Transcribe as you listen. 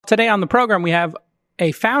today on the program, we have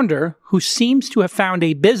a founder who seems to have found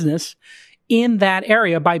a business in that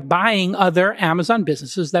area by buying other Amazon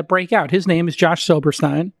businesses that break out. His name is Josh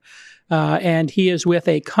Silberstein, and he is with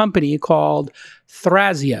a company called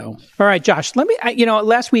Thrasio. All right, Josh,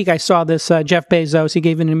 last week I saw this Jeff Bezos. He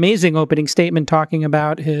gave an amazing opening statement talking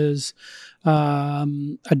about his birth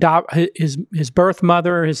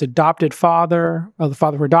mother, his adopted father, or the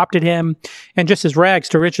father who adopted him, and just his rags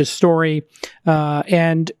to riches story.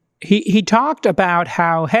 And he talked about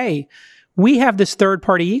how, hey, we have this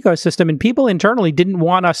third-party ecosystem, and people internally didn't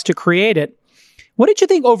want us to create it. What did you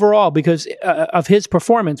think overall because of his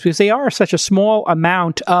performance? Because they are such a small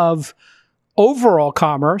amount of overall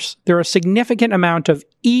commerce. They're a significant amount of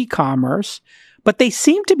e-commerce, but they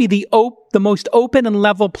seem to be the most open and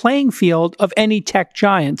level playing field of any tech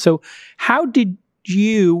giant. So how did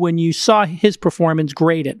you, when you saw his performance,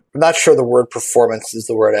 grade it? I'm not sure the word performance is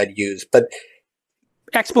the word I'd use, but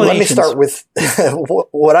let me start with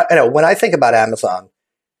when I think about Amazon,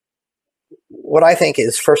 what I think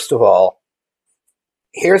is, first of all,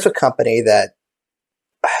 here's a company that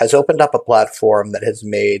has opened up a platform that has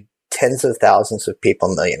made tens of thousands of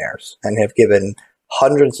people millionaires and have given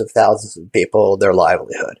hundreds of thousands of people their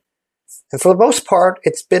livelihood. And for the most part,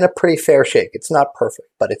 it's been a pretty fair shake. It's not perfect,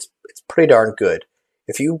 but it's pretty darn good.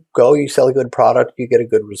 If you sell a good product, you get a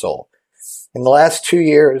good result. In the last 2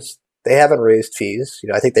 years, they haven't raised fees.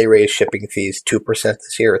 I think they raised shipping fees 2%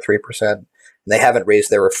 this year or 3%. And they haven't raised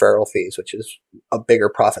their referral fees, which is a bigger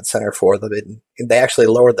profit center for them. And they actually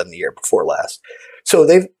lowered them the year before last. So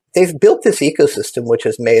they've built this ecosystem, which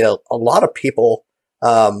has made a lot of people,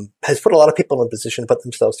 has put a lot of people in a position to put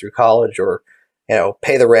themselves through college or,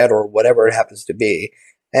 pay the rent or whatever it happens to be.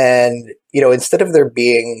 And, instead of there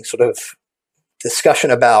being sort of discussion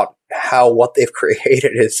about what they've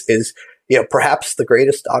created is perhaps the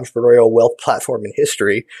greatest entrepreneurial wealth platform in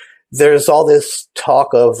history, there's all this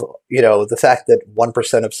talk of, the fact that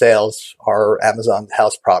 1% of sales are Amazon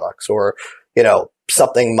house products or,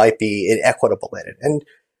 something might be inequitable in it. And,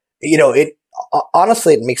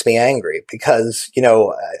 honestly, it makes me angry because,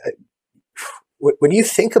 when you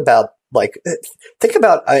think about, and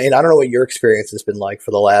I don't know what your experience has been like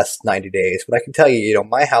for the last 90 days, but I can tell you,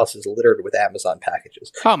 my house is littered with Amazon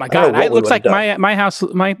packages. Oh my God. It looks like my house,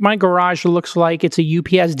 my garage looks like it's a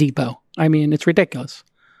UPS depot. I mean, it's ridiculous.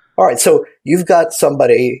 All right. So you've got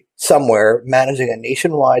somebody somewhere managing a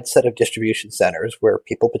nationwide set of distribution centers where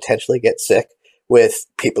people potentially get sick with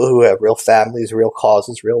people who have real families, real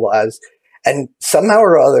causes, real lives. And somehow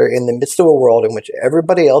or other, in the midst of a world in which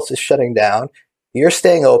everybody else is shutting down, you're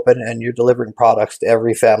staying open and you're delivering products to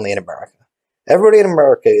every family in America. Everybody in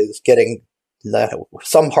America is getting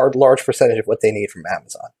some large percentage of what they need from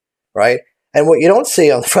Amazon, right? And what you don't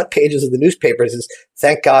see on the front pages of the newspapers is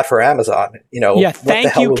 "Thank God for Amazon."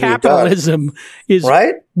 Thank you, capitalism is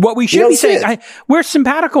right. What we should be saying. We're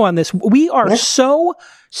simpatico on this. We are so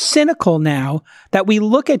cynical now that we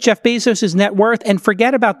look at Jeff Bezos' net worth and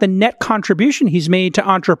forget about the net contribution he's made to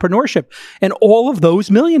entrepreneurship and all of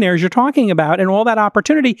those millionaires you're talking about and all that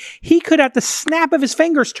opportunity. He could, at the snap of his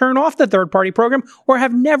fingers, turn off the third-party program or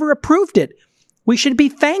have never approved it. We should be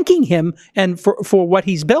thanking him and for what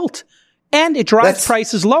he's built. And it drives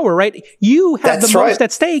prices lower, right? You have the most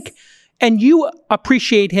at stake, and you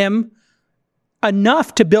appreciate him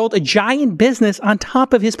enough to build a giant business on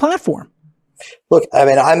top of his platform. Look, I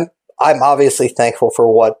mean, I'm obviously thankful for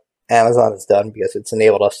what Amazon has done because it's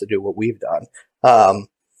enabled us to do what we've done.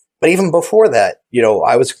 But even before that,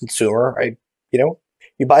 I was a consumer.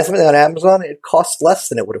 You buy something on Amazon, it costs less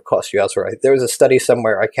than it would have cost you elsewhere. There was a study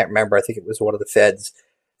somewhere, I can't remember, I think it was one of the feds,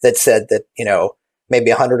 that said that, maybe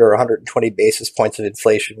 100 or 120 basis points of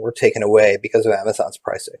inflation were taken away because of Amazon's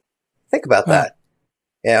pricing. Think about that.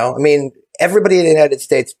 I mean, everybody in the United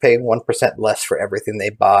States paying 1% less for everything they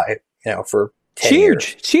buy, for 10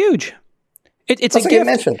 years. It's huge. It's a gift. You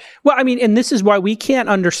mentioned. Well, I mean, and this is why we can't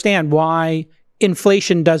understand why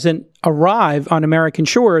inflation doesn't arrive on American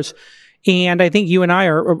shores. And I think you and I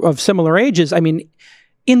are of similar ages. I mean,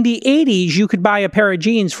 in the 80s, you could buy a pair of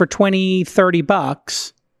jeans for $20,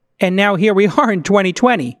 $30. And now here we are in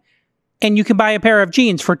 2020, and you can buy a pair of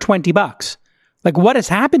jeans for $20. Like, what has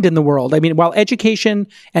happened in the world? I mean, while education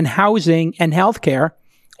and housing and healthcare,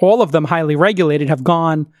 all of them highly regulated, have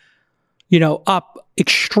gone, up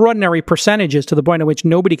extraordinary percentages to the point at which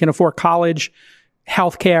nobody can afford college,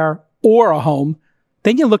 healthcare, or a home.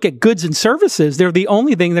 Then you look at goods and services. They're the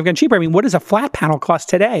only thing they've gotten cheaper. I mean, what does a flat panel cost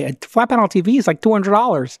today? A flat panel TV is like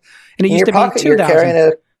 $200, and it used to be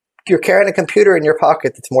 $2,000. You're carrying a computer in your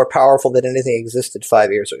pocket that's more powerful than anything existed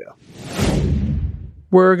 5 years ago.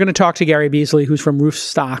 We're going to talk to Gary Beasley, who's from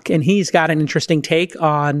Roofstock, and he's got an interesting take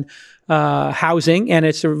on housing. And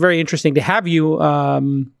it's very interesting to have you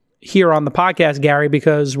here on the podcast, Gary,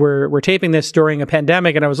 because we're taping this during a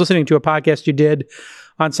pandemic. And I was listening to a podcast you did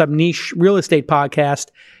on some niche real estate podcast,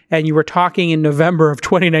 and you were talking in November of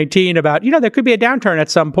 2019 about, there could be a downturn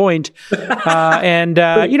at some point. If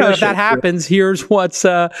that happens, here's what's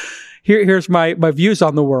here's my views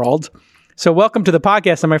on the world. So welcome to the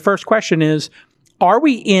podcast. And my first question is, are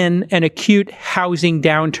we in an acute housing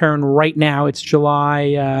downturn right now? It's July,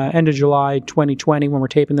 end of July 2020 when we're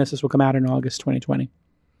taping this. This will come out in August 2020.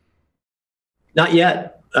 Not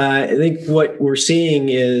yet. I think what we're seeing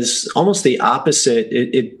is almost the opposite.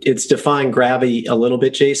 It's defying gravity a little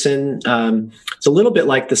bit, Jason. It's a little bit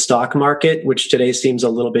like the stock market, which today seems a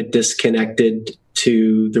little bit disconnected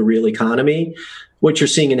to the real economy. What you're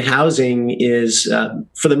seeing in housing is,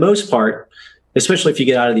 for the most part, especially if you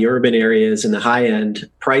get out of the urban areas and the high end,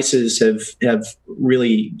 prices have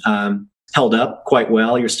really held up quite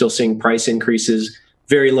well. You're still seeing price increases,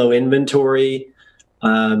 very low inventory.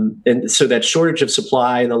 And so that shortage of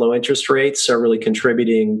supply and the low interest rates are really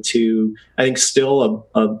contributing to, I think, still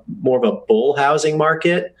a more of a bull housing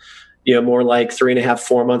market, more like 3.5,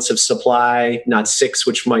 4 months of supply, not 6,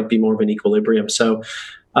 which might be more of an equilibrium. So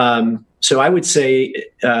I would say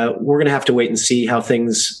we're going to have to wait and see how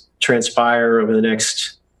things transpire over the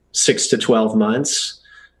next 6 to 12 months,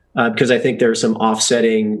 because I think there are some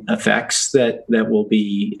offsetting effects that will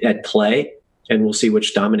be at play, and we'll see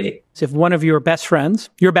which dominate. So if one of your best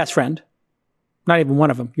friends, your best friend, not even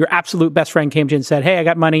one of them, your absolute best friend came to you and said, hey, I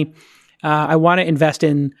got money, I want to invest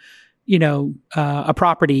in, a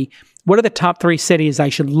property. What are the top 3 cities I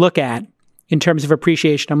should look at in terms of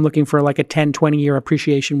appreciation? I'm looking for like a 10, 20-year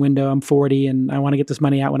appreciation window. I'm 40 and I want to get this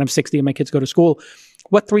money out when I'm 60 and my kids go to school.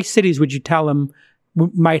 What 3 cities would you tell them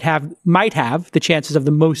might have the chances of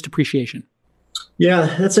the most appreciation?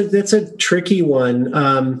 Yeah, that's a tricky one.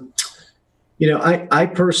 I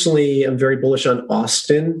personally am very bullish on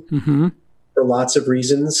Austin for lots of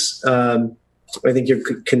reasons. I think you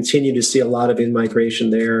continue to see a lot of in-migration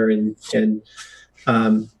there, and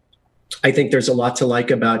I think there's a lot to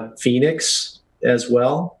like about Phoenix as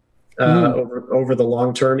well. Over the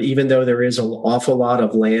long term, even though there is an awful lot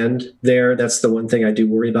of land there. That's the one thing I do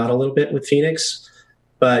worry about a little bit with Phoenix.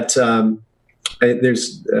 But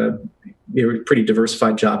there's a pretty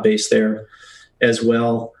diversified job base there as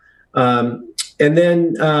well. And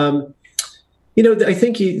then, I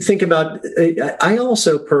think you think about, I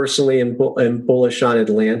also personally am bullish on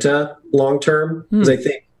Atlanta long term, because I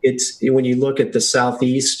think it's, when you look at the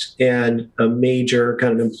Southeast and a major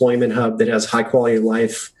kind of employment hub that has high quality of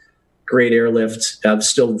life, great airlift,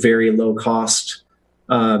 still very low cost.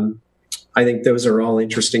 I think those are all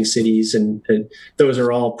interesting cities, and those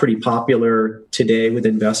are all pretty popular today with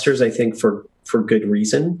investors, I think for good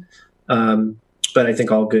reason. But I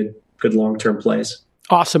think all good long-term plays.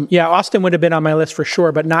 Awesome. Yeah, Austin would have been on my list for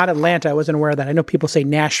sure, but not Atlanta. I wasn't aware of that. I know people say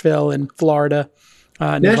Nashville and Florida.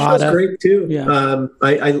 Nevada. Nashville's great too. Yeah.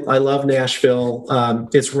 I love Nashville.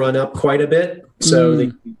 It's run up quite a bit, so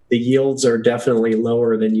the yields are definitely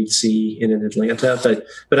lower than you'd see in Atlanta.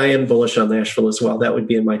 But I am bullish on Nashville as well. That would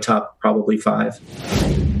be in my top probably 5.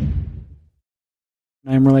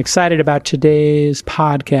 I'm really excited about today's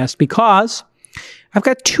podcast because I've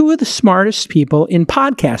got 2 of the smartest people in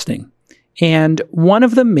podcasting, and one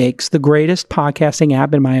of them makes the greatest podcasting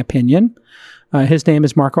app, in my opinion. His name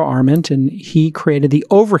is Marco Arment, and he created the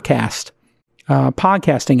Overcast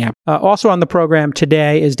podcasting app. Also on the program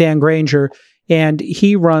today is Dan Granger, and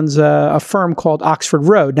he runs a firm called Oxford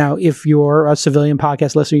Road. Now, if you're a civilian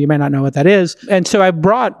podcast listener, you may not know what that is. And so I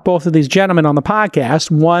brought both of these gentlemen on the podcast,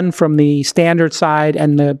 one from the standard side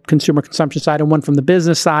and the consumer consumption side, and one from the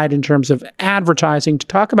business side in terms of advertising, to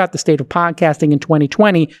talk about the state of podcasting in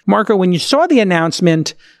 2020. Marco, when you saw the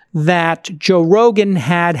announcement that Joe Rogan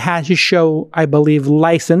had his show, I believe,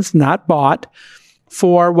 licensed, not bought,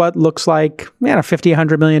 for what looks like $50,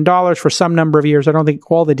 $100 million for some number of years. I don't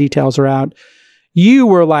think all the details are out. You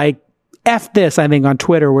were like, F this, I think, on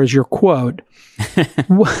Twitter was your quote.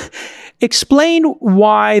 Explain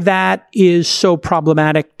why that is so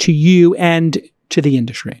problematic to you and to the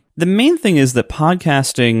industry. The main thing is that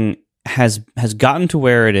podcasting has gotten to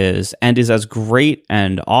where it is and is as great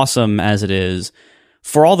and awesome as it is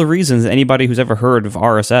for all the reasons anybody who's ever heard of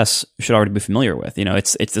RSS should already be familiar with.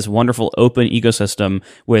 It's this wonderful open ecosystem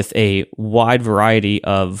with a wide variety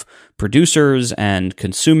of producers and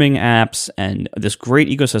consuming apps, and this great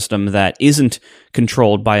ecosystem that isn't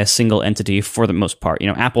controlled by a single entity for the most part.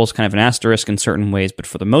 Apple's kind of an asterisk in certain ways, but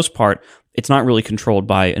for the most part, it's not really controlled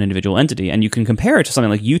by an individual entity. And you can compare it to something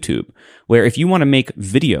like YouTube, where if you want to make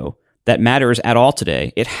video that matters at all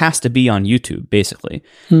today, it has to be on YouTube, basically.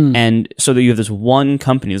 And so that you have this one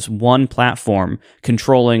company, this one platform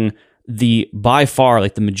controlling by far,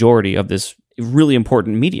 like the majority of this really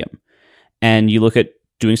important medium. And you look at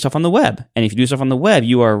doing stuff on the web. And if you do stuff on the web,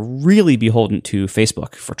 you are really beholden to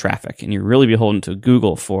Facebook for traffic, and you're really beholden to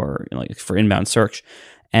Google for for inbound search.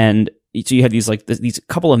 And so you have these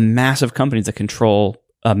couple of massive companies that control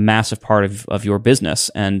a massive part of your business.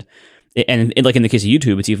 And like in the case of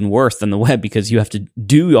YouTube, it's even worse than the web because you have to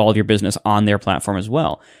do all of your business on their platform as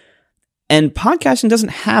well. And podcasting doesn't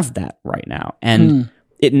have that right now, and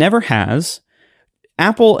it never has.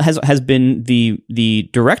 Apple has been the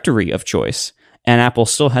directory of choice, and Apple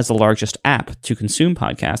still has the largest app to consume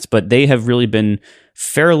podcasts, but they have really been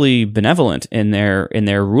fairly benevolent in their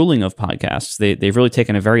ruling of podcasts. They've really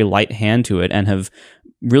taken a very light hand to it and have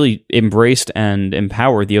really embraced and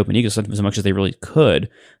empowered the open ecosystem as much as they really could.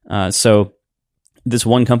 So this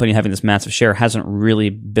one company having this massive share hasn't really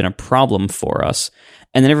been a problem for us.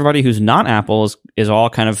 And then everybody who's not Apple is all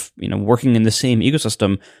kind of working in the same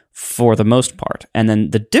ecosystem for the most part. And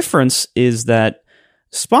then the difference is that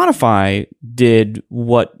Spotify did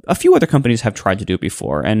what a few other companies have tried to do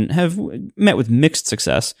before and have met with mixed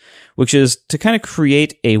success, which is to kind of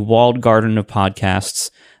create a walled garden of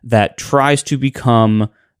podcasts that tries to become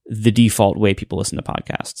the default way people listen to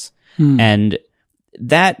podcasts. And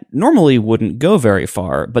that normally wouldn't go very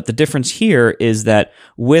far, but the difference here is that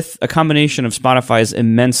with a combination of Spotify's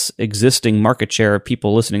immense existing market share of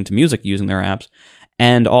people listening to music using their apps,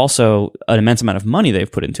 and also an immense amount of money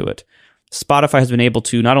they've put into it, Spotify has been able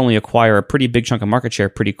to not only acquire a pretty big chunk of market share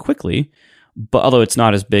pretty quickly, but although it's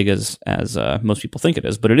not as big as most people think it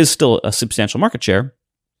is, but it is still a substantial market share.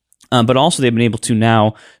 But also they've been able to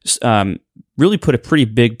now really put a pretty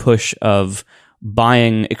big push of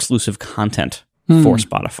buying exclusive content for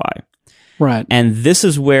Spotify. Right. And this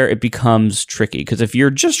is where it becomes tricky, because if you're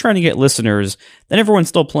just trying to get listeners, then everyone's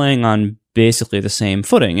still playing on basically the same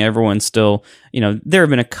footing. Everyone's still, there have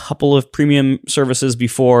been a couple of premium services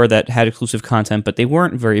before that had exclusive content, but they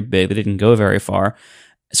weren't very big. They didn't go very far.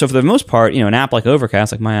 So for the most part, an app like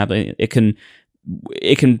Overcast, like my app, it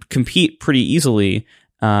can compete pretty easily,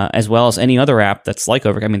 as well as any other app that's like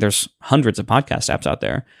Overcast. I mean, there's hundreds of podcast apps out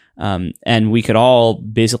there. And we could all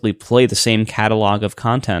basically play the same catalog of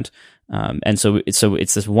content. And so it's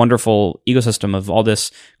this wonderful ecosystem of all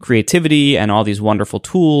this creativity and all these wonderful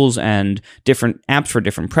tools and different apps for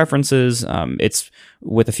different preferences. It's,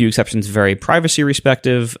 with a few exceptions, very privacy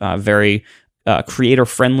respective, very creator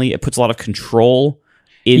friendly. It puts a lot of control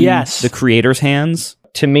in the creator's hands.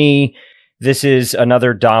 To me, this is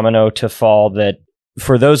another domino to fall that,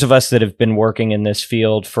 for those of us that have been working in this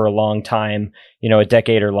field for a long time, a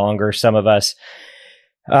decade or longer, some of us,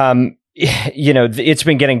 it's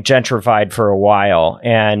been getting gentrified for a while.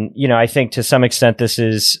 And, I think to some extent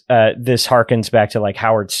this harkens back to like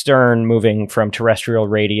Howard Stern moving from terrestrial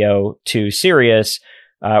radio to Sirius,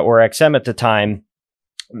 or XM at the time.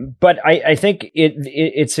 But I think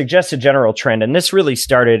it suggests a general trend, and this really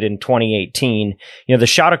started in 2018. The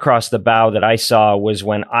shot across the bow that I saw was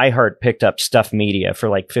when iHeart picked up Stuff Media for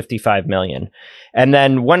like $55 million. And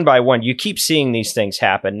then one by one, you keep seeing these things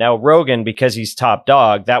happen. Now, Rogan, because he's top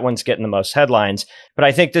dog, that one's getting the most headlines. But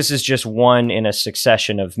I think this is just one in a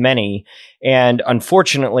succession of many. And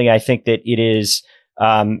unfortunately, I think that it is...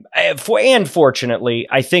 and fortunately,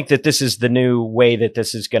 I think that this is the new way that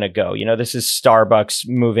this is going to go. This is Starbucks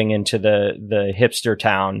moving into the hipster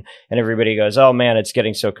town, and everybody goes, "Oh man, it's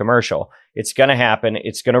getting so commercial." It's going to happen.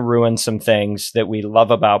 It's going to ruin some things that we love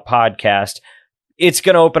about podcast. It's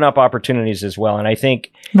going to open up opportunities as well. And I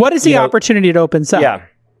think, what is the opportunity it opens up? Yeah.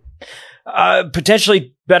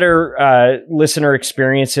 Potentially better listener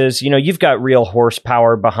experiences. You've got real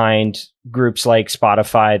horsepower behind groups like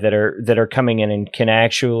Spotify that are coming in and can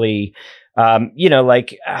actually,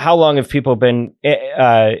 like, how long have people been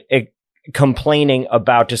complaining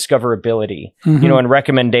about discoverability, and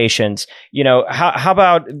recommendations? How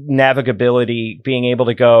about navigability, being able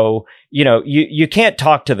to go, you can't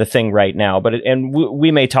talk to the thing right now, but,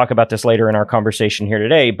 we may talk about this later in our conversation here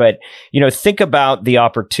today, but, think about the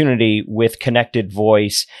opportunity with connected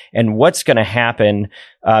voice and what's going to happen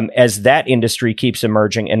as that industry keeps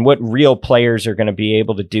emerging, and what real players are going to be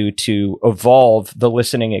able to do to evolve the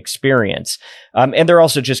listening experience. And they're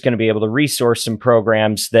also just going to be able to resource some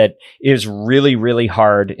programs that is really, really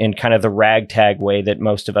hard in kind of the ragtag way that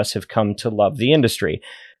most of us have come to love the industry.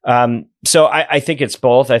 So I think it's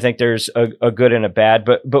both. I think there's a good and a bad,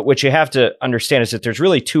 but what you have to understand is that there's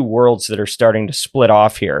really two worlds that are starting to split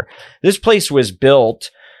off here. This place was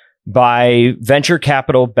built by venture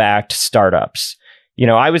capital backed startups.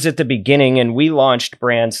 I was at the beginning and we launched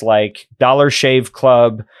brands like Dollar Shave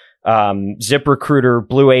Club, ZipRecruiter,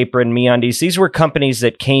 Blue Apron, MeUndies. These were companies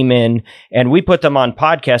that came in and we put them on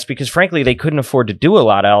podcasts because frankly, they couldn't afford to do a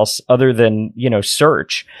lot else other than,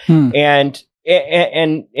 search. And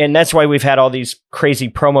that's why we've had all these crazy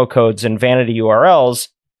promo codes and vanity URLs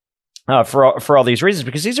for all these reasons,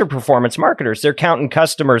 because these are performance marketers. They're counting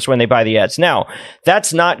customers when they buy the ads. Now,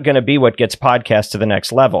 that's not going to be what gets podcasts to the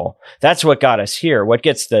next level. That's what got us here. What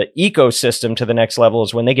gets the ecosystem to the next level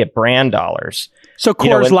is when they get brand dollars. So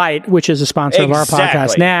Coors Light, which is a sponsor of our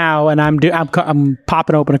podcast now, and I'm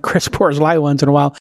popping open a Chris Coors Light once in a while.